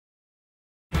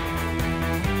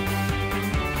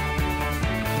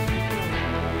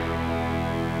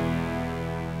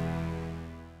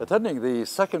Attending the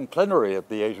second plenary at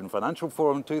the Asian Financial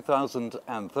Forum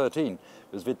 2013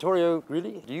 was Vittorio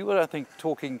Grilli. You were, I think,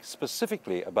 talking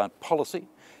specifically about policy.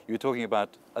 You were talking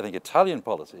about, I think, Italian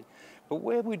policy. But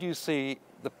where would you see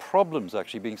the problems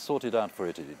actually being sorted out for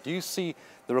Italy? Do you see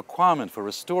the requirement for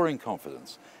restoring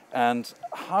confidence? And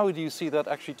how do you see that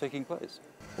actually taking place?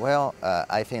 Well,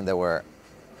 I think there were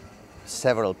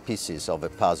several pieces of a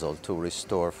puzzle to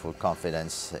restore full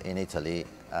confidence in Italy.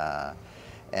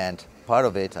 And part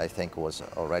of it, I think, was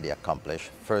already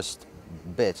accomplished. First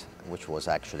bit, which was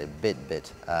actually a big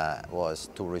bit, was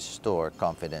to restore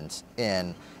confidence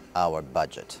in our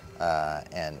budget.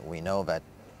 And we know that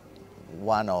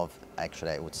one of,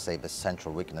 actually, I would say, the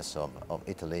central weakness of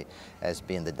Italy has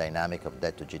been the dynamic of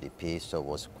debt to GDP, so it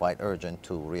was quite urgent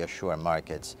to reassure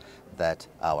markets that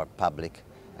our public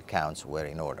accounts were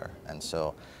in order. And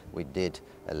so we did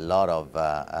a lot of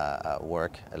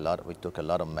work, we took a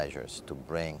lot of measures to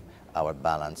bring our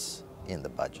balance in the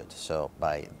budget. So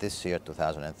by this year,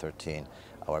 2013,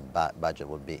 our budget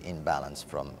will be in balance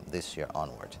from this year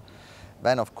onward.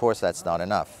 Then, of course, that's not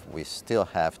enough. We still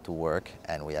have to work,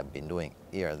 and we have been doing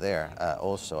here and there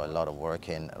also a lot of work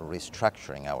in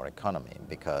restructuring our economy,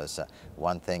 because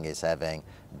one thing is having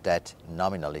debt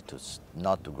nominally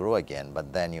not to grow again,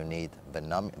 but then you need the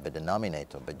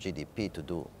denominator, the GDP, to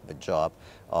do the job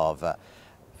of,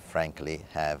 frankly,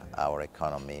 have our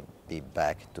economy be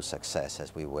back to success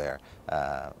as we were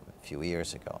a few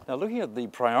years ago. Now, looking at the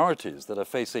priorities that are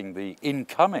facing the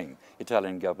incoming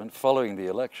Italian government following the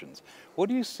elections, what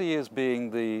do you see as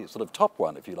being the sort of top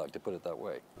one, if you like to put it that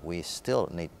way? We still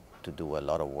need to do a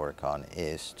lot of work on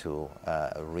is to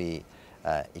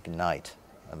reignite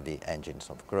the engines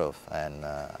of growth. And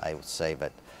I would say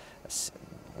that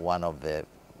one of the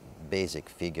basic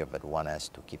figures that one has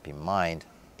to keep in mind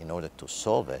in order to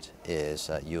solve it is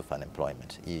youth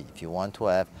unemployment. If you want to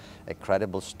have a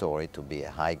credible story to be a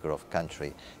high growth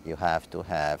country, you have to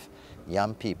have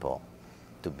young people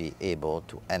to be able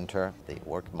to enter the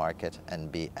work market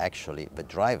and be actually the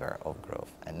driver of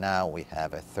growth. And now we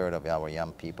have a third of our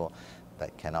young people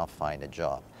that cannot find a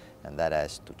job, and that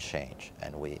has to change.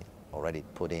 And we already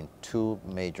put in two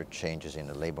major changes in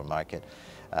the labor market.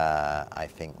 I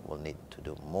think we'll need to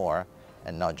do more,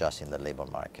 and not just in the labor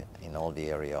market, in all the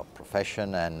area of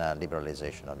profession and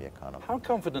liberalization of the economy. How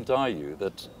confident are you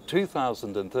that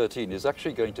 2013 is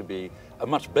actually going to be a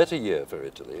much better year for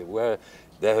Italy, where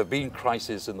there have been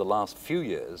crises in the last few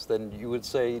years? Then you would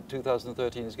say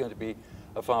 2013 is going to be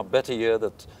a far better year,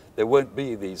 that there won't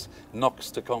be these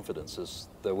knocks to confidence as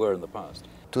there were in the past?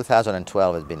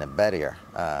 2012 has been a better year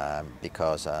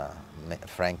because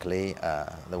frankly,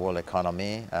 the world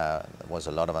economy, there was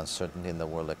a lot of uncertainty in the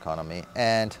world economy,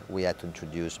 and we had to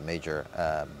introduce major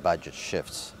budget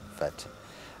shifts that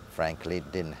frankly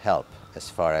didn't help as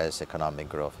far as economic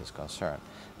growth is concerned.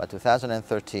 But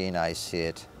 2013, I see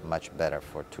it much better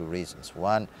for two reasons.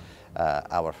 One,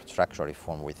 our structural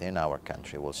reform within our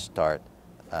country will start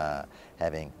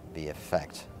having the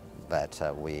effect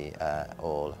that we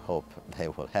all hope they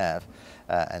will have,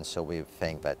 and so we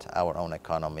think that our own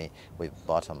economy will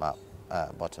bottom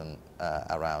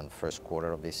around first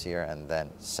quarter of this year, and then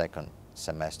second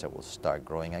semester will start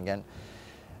growing again.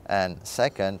 And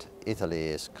second, Italy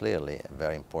is clearly a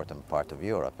very important part of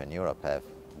Europe, and Europe have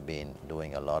been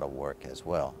doing a lot of work as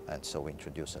well, and so we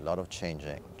introduced a lot of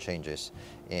changes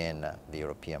in the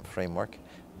European framework,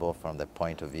 both from the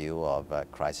point of view of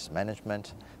crisis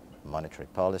management, monetary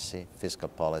policy, fiscal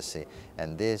policy,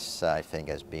 and this, I think,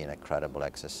 has been a credible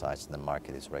exercise, and the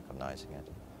market is recognizing it.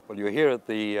 Well, you're here at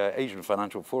the Asian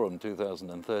Financial Forum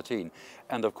 2013,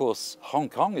 and of course Hong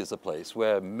Kong is a place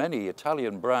where many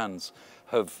Italian brands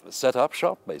have set up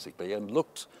shop, basically, and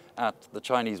looked at the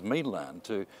Chinese mainland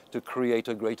to create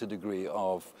a greater degree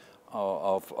of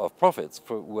profits,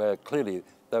 where clearly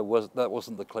that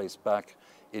wasn't the case back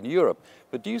in Europe.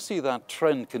 But do you see that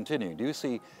trend continuing? Do you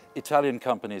see Italian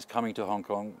companies coming to Hong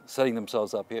Kong, setting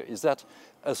themselves up here? Is that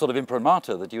a sort of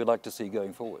imprimatur that you would like to see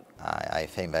going forward? I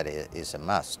think that it is a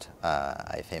must.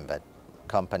 I think that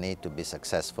company to be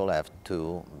successful have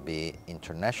to be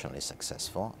internationally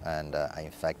successful, and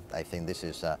in fact I think this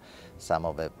is some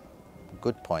of the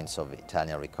good points of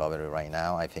Italian recovery right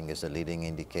now. I think is a leading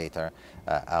indicator.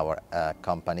 Our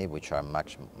company, which are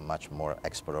much more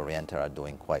export oriented, are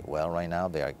doing quite well right now.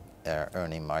 They are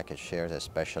earning market shares,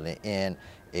 especially in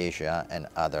Asia and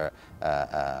other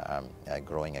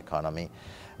growing economy.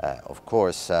 Of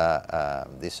course,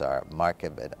 these are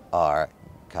markets that are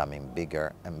becoming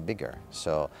bigger and bigger.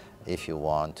 So if you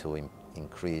want to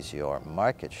increase your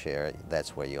market share,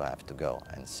 that's where you have to go.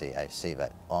 And I see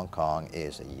that Hong Kong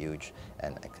is a huge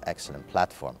and excellent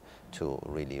platform to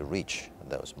really reach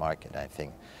those markets. I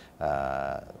think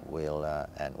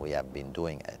and we have been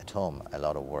doing at home a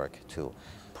lot of work to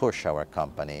push our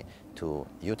company to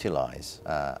utilize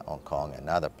Hong Kong and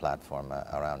other platforms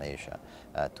around Asia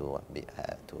to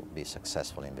be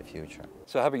successful in the future.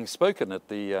 So having spoken at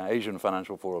the Asian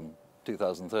Financial Forum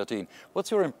 2013,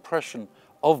 what's your impression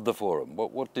of the forum?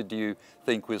 What did you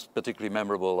think was particularly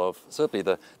memorable of certainly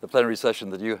the plenary session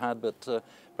that you had, but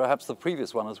perhaps the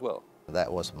previous one as well?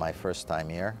 That was my first time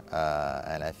here,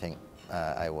 and I think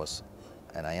I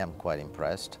am quite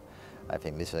impressed. I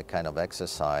think this is a kind of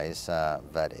exercise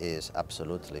that is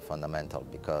absolutely fundamental,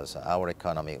 because our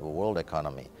economy, the world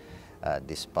economy,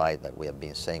 despite that we have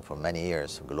been saying for many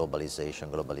years,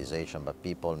 globalization, but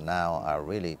people now are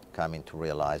really coming to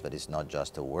realize that it's not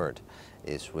just a word,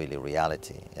 it's really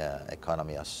reality.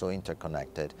 Economy are so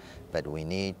interconnected that we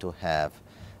need to have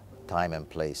time and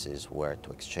places where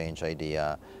to exchange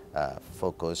idea,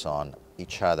 focus on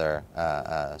each other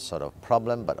sort of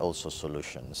problem, but also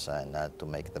solutions, and to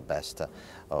make the best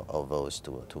of those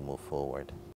to move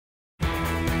forward.